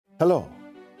Hello,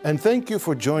 and thank you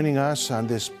for joining us on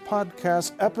this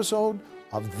podcast episode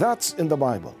of That's in the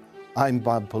Bible. I'm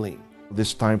Bob Pauline.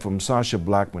 This time from Sasha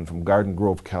Blackman from Garden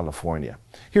Grove, California.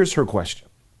 Here's her question.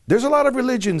 There's a lot of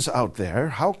religions out there.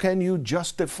 How can you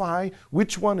justify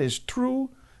which one is true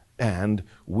and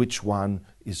which one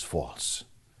is false?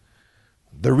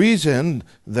 The reason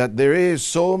that there is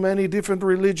so many different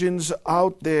religions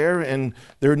out there and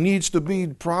there needs to be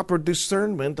proper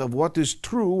discernment of what is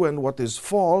true and what is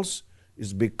false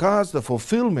is because the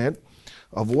fulfillment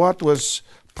of what was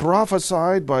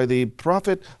prophesied by the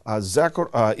prophet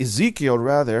Ezekiel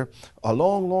a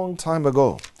long time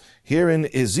ago. Here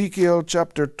in Ezekiel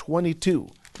chapter 22,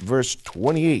 verse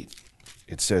 28,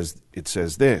 it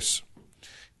says this,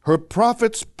 "Her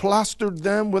prophets plastered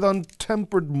them with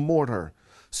untempered mortar,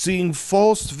 seeing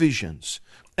false visions,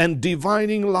 and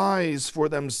divining lies for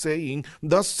them, saying,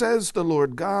 Thus says the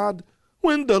Lord God,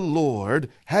 when the Lord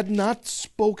had not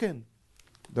spoken."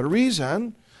 The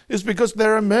reason is because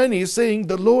there are many saying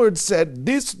the Lord said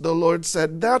this, the Lord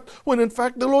said that, when in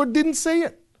fact the Lord didn't say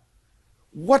it.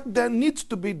 What then needs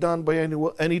to be done by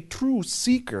any true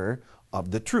seeker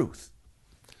of the truth?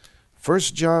 1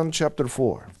 John chapter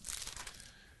 4.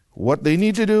 What they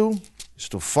need to do is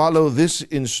to follow this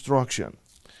instruction.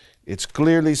 It's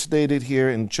clearly stated here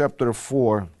in chapter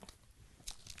 4,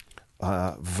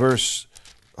 verse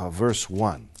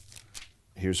 1.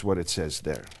 Here's what it says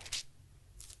there.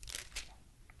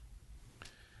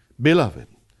 "Beloved,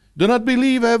 do not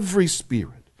believe every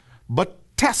spirit, but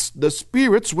test the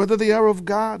spirits whether they are of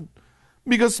God,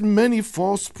 because many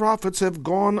false prophets have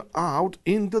gone out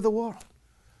into the world."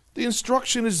 The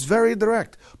instruction is very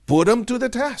direct. Put them to the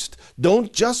test.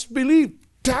 Don't just believe.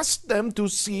 Test them to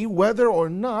see whether or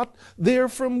not they're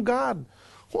from God.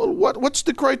 Well, what's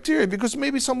the criteria? Because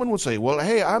maybe someone would say, well,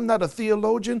 hey, I'm not a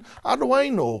theologian. How do I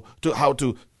know how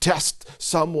to test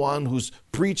someone who's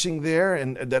preaching there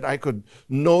and that I could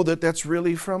know that that's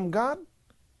really from God?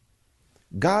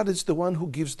 God is the one who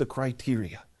gives the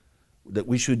criteria that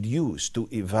we should use to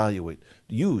evaluate,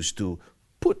 use to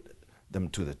put them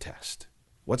to the test.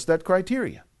 What's that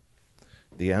criteria?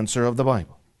 The answer of the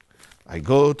Bible. I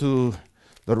go to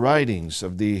the writings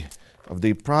of the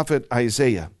prophet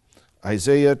Isaiah.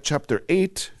 Isaiah chapter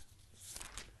 8,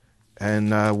 and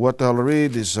what I'll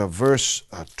read is verse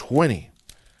 20,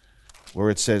 where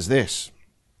it says this,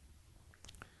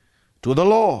 "To the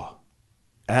law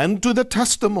and to the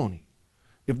testimony,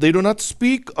 if they do not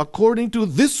speak according to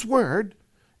this word,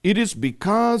 it is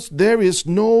because there is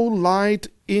no light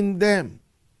in them."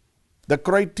 The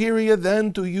criteria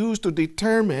then to use to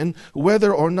determine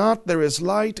whether or not there is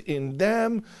light in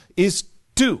them is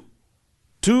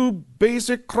two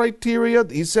basic criteria.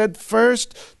 He said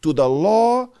first to the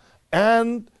law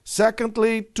and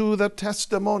secondly to the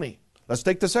testimony. Let's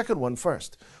take the second one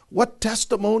first. What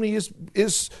testimony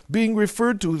is being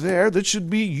referred to there that should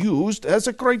be used as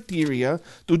a criteria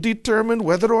to determine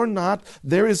whether or not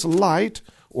there is light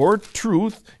or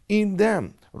truth in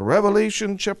them?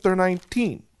 Revelation chapter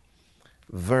 19.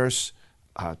 Verse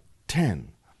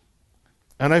 10.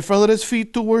 "And I fell at his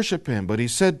feet to worship him, but he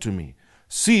said to me,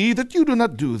 See that you do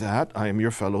not do that. I am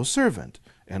your fellow servant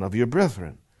and of your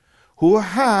brethren, who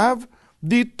have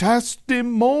the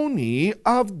testimony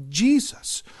of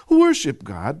Jesus." Worship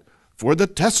God, for the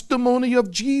testimony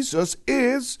of Jesus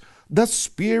is the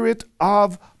spirit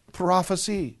of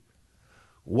prophecy.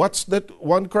 What's that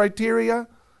one criteria?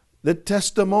 The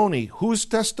testimony. Whose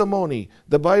testimony?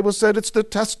 The Bible said it's the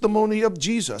testimony of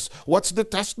Jesus. What's the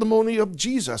testimony of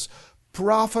Jesus?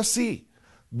 Prophecy.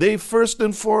 They first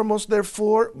and foremost,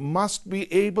 therefore, must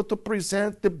be able to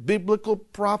present the biblical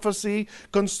prophecy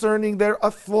concerning their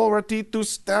authority to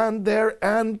stand there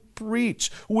and preach.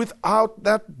 Without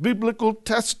that biblical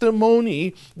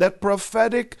testimony, that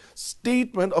prophetic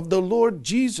statement of the Lord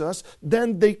Jesus,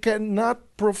 then they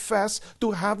cannot profess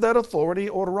to have that authority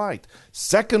or right.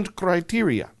 Second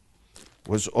criteria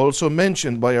was also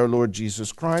mentioned by our Lord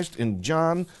Jesus Christ in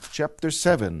John chapter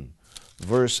 7,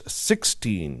 verse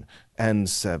 16 and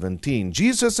 17.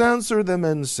 Jesus answered them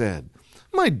and said,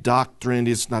 "My doctrine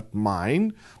is not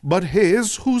mine, but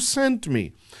his who sent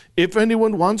me. If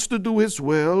anyone wants to do his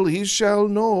will, he shall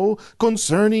know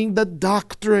concerning the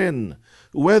doctrine,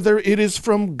 whether it is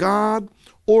from God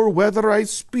or whether I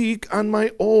speak on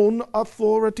my own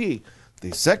authority."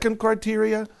 The second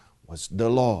criteria was the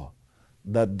law,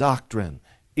 the doctrine.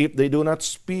 If they do not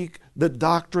speak the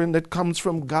doctrine that comes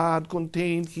from God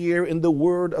contained here in the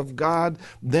Word of God,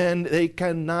 then they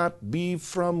cannot be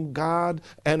from God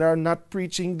and are not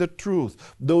preaching the truth.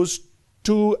 Those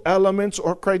two elements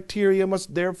or criteria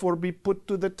must therefore be put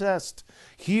to the test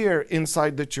here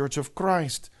inside the Church of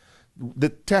Christ. The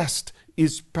test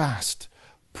is passed.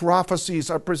 Prophecies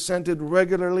are presented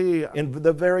regularly in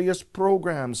the various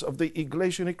programs of the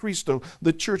Iglesia Ni Cristo,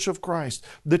 the Church of Christ,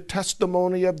 the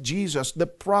testimony of Jesus, the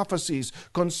prophecies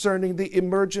concerning the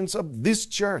emergence of this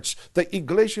church, the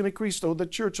Iglesia Ni Cristo, the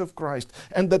Church of Christ,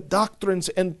 and the doctrines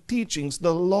and teachings,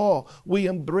 the law we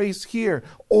embrace here,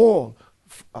 all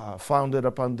founded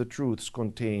upon the truths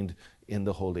contained in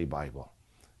the Holy Bible.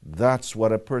 That's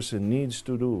what a person needs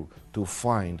to do to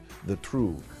find the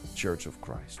true Church of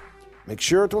Christ. Make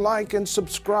sure to like and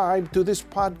subscribe to this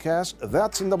podcast,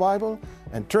 That's in the Bible,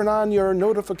 and turn on your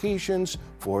notifications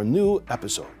for new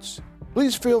episodes.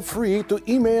 Please feel free to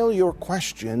email your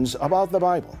questions about the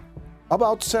Bible,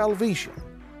 about salvation,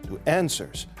 to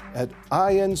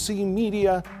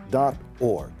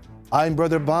answers@incmedia.org. I'm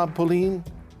Brother Bob Pauline,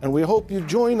 and we hope you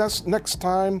join us next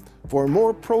time for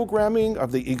more programming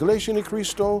of the Iglesia Ni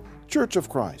Cristo, Church of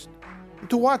Christ.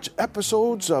 To watch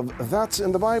episodes of That's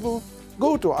in the Bible,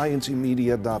 go to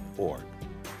incmedia.org.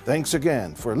 Thanks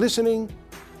again for listening.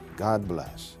 God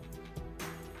bless.